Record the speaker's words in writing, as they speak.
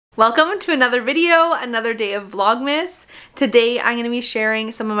Welcome to another video, another day of vlogmas. Today I'm going to be sharing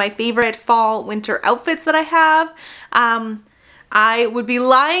some of my favorite fall winter outfits that I have. I would be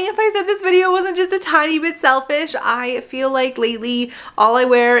lying if I said this video wasn't just a tiny bit selfish. I feel like lately all I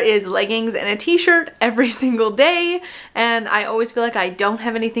wear is leggings and a t-shirt every single day, and I always feel like I don't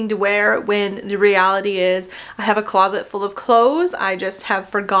have anything to wear when the reality is I have a closet full of clothes. I just have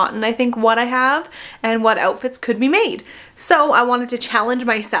forgotten, I think, what I have and what outfits could be made. So I wanted to challenge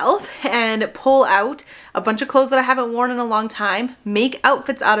myself and pull out a bunch of clothes that I haven't worn in a long time, make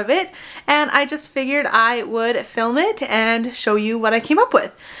outfits out of it, and I just figured I would film it and show you what I came up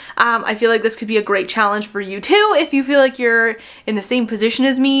with. I feel like this could be a great challenge for you too if you feel like you're in the same position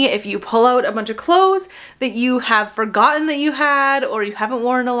as me, if you pull out a bunch of clothes that you have forgotten that you had or you haven't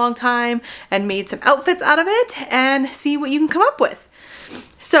worn in a long time and made some outfits out of it and see what you can come up with.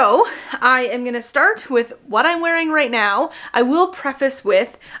 So I am going to start with what I'm wearing right now. I will preface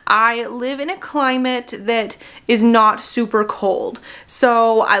with I live in a climate that is not super cold.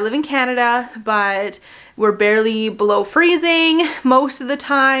 So I live in Canada, but we're barely below freezing most of the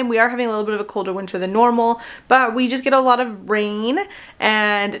time. We are having a little bit of a colder winter than normal, but we just get a lot of rain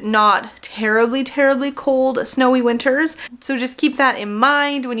and not terribly cold, snowy winters. So just keep that in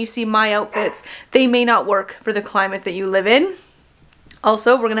mind when you see my outfits. They may not work for the climate that you live in.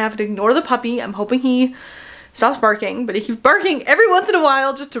 Also, we're gonna have to ignore the puppy. I'm hoping he stops barking, but he keeps barking every once in a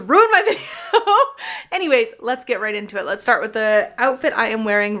while just to ruin my video. Anyways, let's get right into it. Let's start with the outfit I am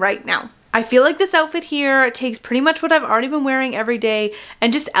wearing right now. I feel like this outfit here takes pretty much what I've already been wearing every day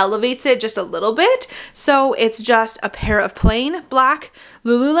and just elevates it just a little bit. So it's just a pair of plain black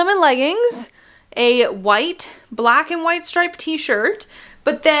lululemon leggings, a white, black and white striped t-shirt,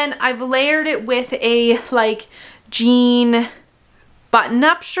 but then I've layered it with a like jean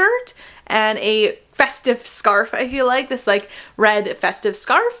button-up shirt and a festive scarf. I feel like this like red festive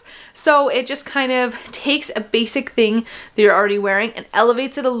scarf. So it just kind of takes a basic thing that you're already wearing and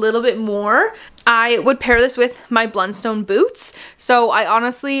elevates it a little bit more. I would pair this with my blundstone boots. So I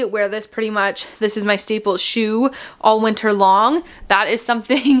honestly wear this pretty much, this is my staple shoe all winter long. That is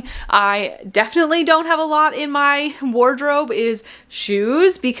something I definitely don't have a lot in my wardrobe is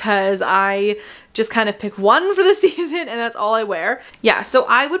shoes, because I just kind of pick one for the season and that's all I wear. Yeah, so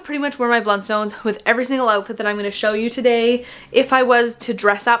I would pretty much wear my blundstones with every single outfit that I'm going to show you today. If I was to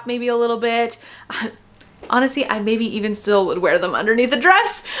dress up maybe a little bit, honestly, I maybe even still would wear them underneath the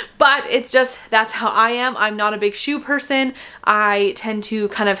dress, but it's just, that's how I am. I'm not a big shoe person. I tend to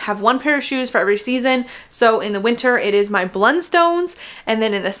kind of have one pair of shoes for every season. So in the winter, it is my blundstones, and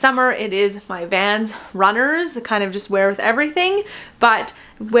then in the summer, it is my Vans runners, that kind of just wear with everything, but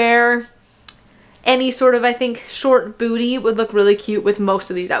wear any sort of, I think, short booty would look really cute with most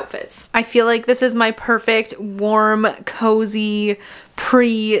of these outfits. I feel like this is my perfect warm, cozy,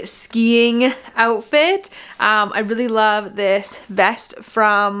 pre-skiing outfit. I really love this vest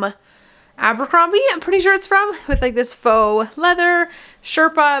from Abercrombie, I'm pretty sure it's from, with like this faux leather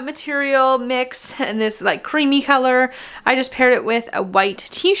Sherpa material mix and this like creamy color. I just paired it with a white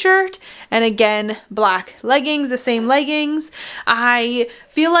t-shirt and again black leggings, the same leggings. I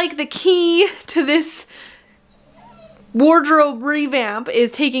feel like the key to this wardrobe revamp is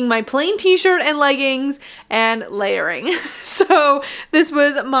taking my plain t-shirt and leggings and layering. So this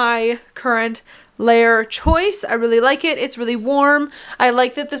was my current layer choice. I really like it. It's really warm. I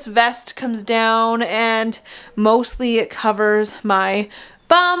like that this vest comes down and mostly it covers my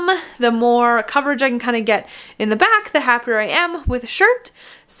bum. The more coverage I can kind of get in the back, the happier I am with a shirt.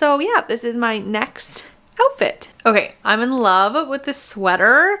 So yeah, this is my next outfit. Okay, I'm in love with this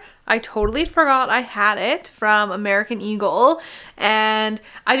sweater. I totally forgot I had it from American Eagle and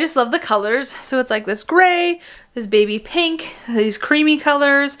I just love the colors. So it's like this gray, this baby pink, these creamy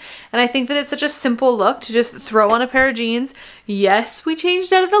colors, and I think that it's such a simple look to just throw on a pair of jeans. Yes, we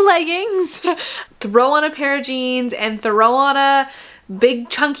changed out of the leggings. Throw on a pair of jeans and throw on a big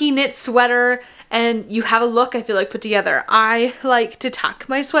chunky knit sweater and you have a look, I feel like, put together. I like to tuck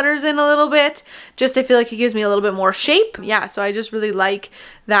my sweaters in a little bit, just I feel like it gives me a little bit more shape. Yeah, so I just really like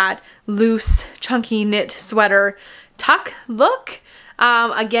that loose, chunky knit sweater tuck look.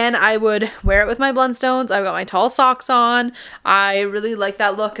 Again, I would wear it with my blundstones. I've got my tall socks on. I really like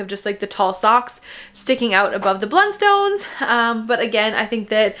that look of just like the tall socks sticking out above the blundstones. But again, I think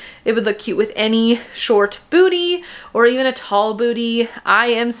that it would look cute with any short booty or even a tall booty. I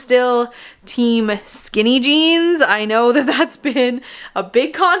am still team skinny jeans. I know that that's been a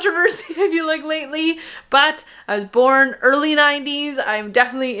big controversy, I feel like, lately, but I was born early 90s. I'm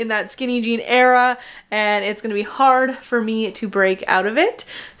definitely in that skinny jean era, and it's gonna be hard for me to break out of it.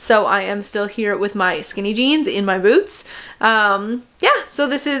 So I am still here with my skinny jeans in my boots. Yeah, so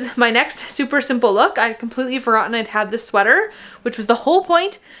this is my next super simple look. I'd completely forgotten I'd had this sweater, which was the whole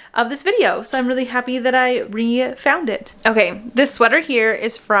point of this video. So I'm really happy that I re-found it. Okay, this sweater here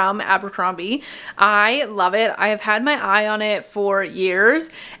is from Abercrombie. I love it. I have had my eye on it for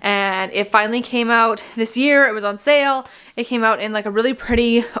years, and it finally came out this year. It was on sale. It came out in like a really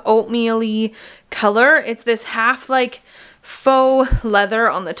pretty oatmeal-y color. It's this half like faux leather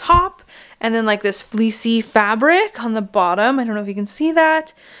on the top, and then like this fleecy fabric on the bottom. I don't know if you can see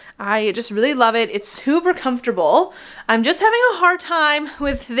that. I just really love it. It's super comfortable. I'm just having a hard time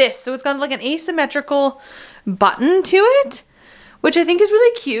with this. So it's got like an asymmetrical button to it, which I think is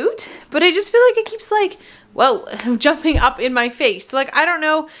really cute, but I just feel like it keeps like, whoa, jumping up in my face. So like, I don't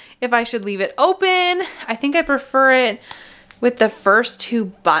know if I should leave it open. I think I prefer it with the first two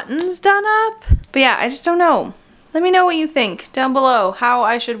buttons done up. But yeah, I just don't know. Let me know what you think down below, how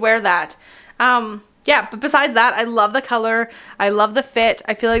I should wear that. Yeah, but besides that, I love the color. I love the fit.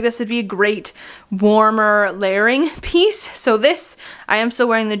 I feel like this would be a great warmer layering piece. So this, I am still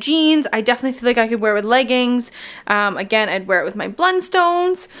wearing the jeans. I definitely feel like I could wear it with leggings. Again, I'd wear it with my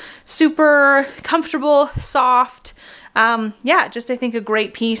blundstones. Super comfortable, soft. Yeah, just I think a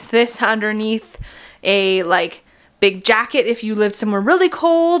great piece. This underneath a like big jacket if you lived somewhere really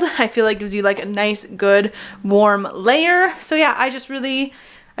cold. I feel like gives you like a nice, good, warm layer. So yeah, I really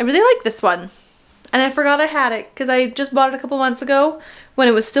like this one. And I forgot I had it because I just bought it a couple months ago when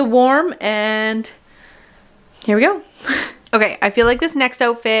it was still warm, and here we go. Okay, I feel like this next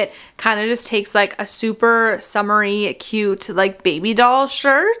outfit kind of just takes like a super summery, cute, like baby doll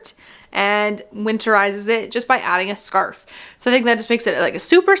shirt and winterizes it just by adding a scarf. So I think that just makes it like a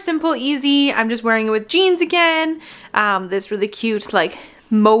super simple, easy. I'm just wearing it with jeans again. This really cute like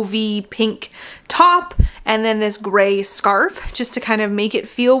mauvey pink top, and then this gray scarf just to kind of make it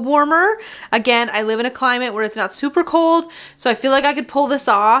feel warmer. Again, I live in a climate where it's not super cold, so I feel like I could pull this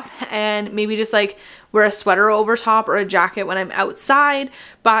off and maybe just like wear a sweater over top or a jacket when I'm outside,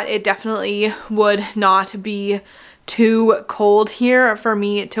 but it definitely would not be too cold here for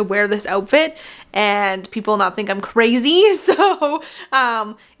me to wear this outfit and people not think I'm crazy. So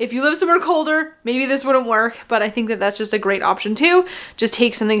if you live somewhere colder, maybe this wouldn't work, but I think that that's just a great option too. Just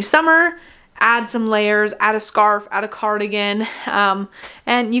take something summer, add some layers, add a scarf, add a cardigan,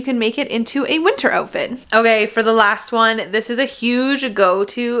 and you can make it into a winter outfit. Okay, for the last one, this is a huge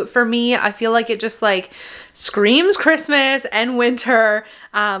go-to for me. I feel like it just like screams Christmas and winter.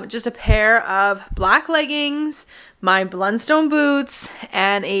 Just a pair of black leggings, my Blundstone boots,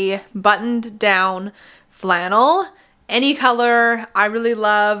 and a buttoned down flannel. Any color. I really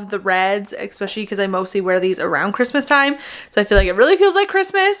love the reds, especially because I mostly wear these around Christmas time. So I feel like it really feels like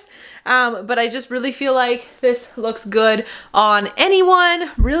Christmas. But I just really feel like this looks good on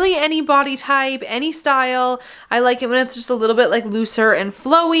anyone, really any body type, any style. I like it when it's just a little bit like looser and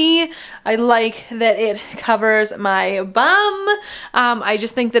flowy. I like that it covers my bum. I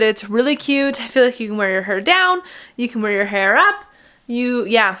just think that it's really cute. I feel like you can wear your hair down, you can wear your hair up.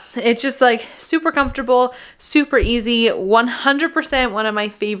 Yeah, it's just like super comfortable, super easy, 100% one of my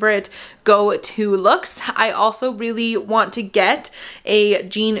favorite go-to looks. I also really want to get a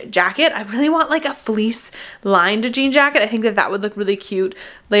jean jacket. I really want like a fleece lined jean jacket. I think that that would look really cute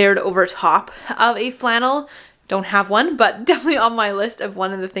layered over top of a flannel. Don't have one, but definitely on my list of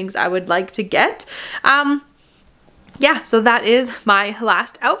one of the things I would like to get. Yeah, so that is my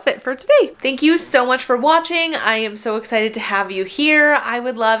last outfit for today. Thank you so much for watching. I am so excited to have you here. I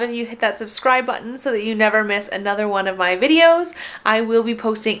would love if you hit that subscribe button so that you never miss another one of my videos. I will be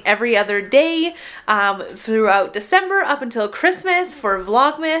posting every other day throughout December up until Christmas for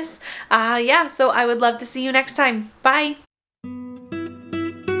Vlogmas. Yeah, so I would love to see you next time. Bye!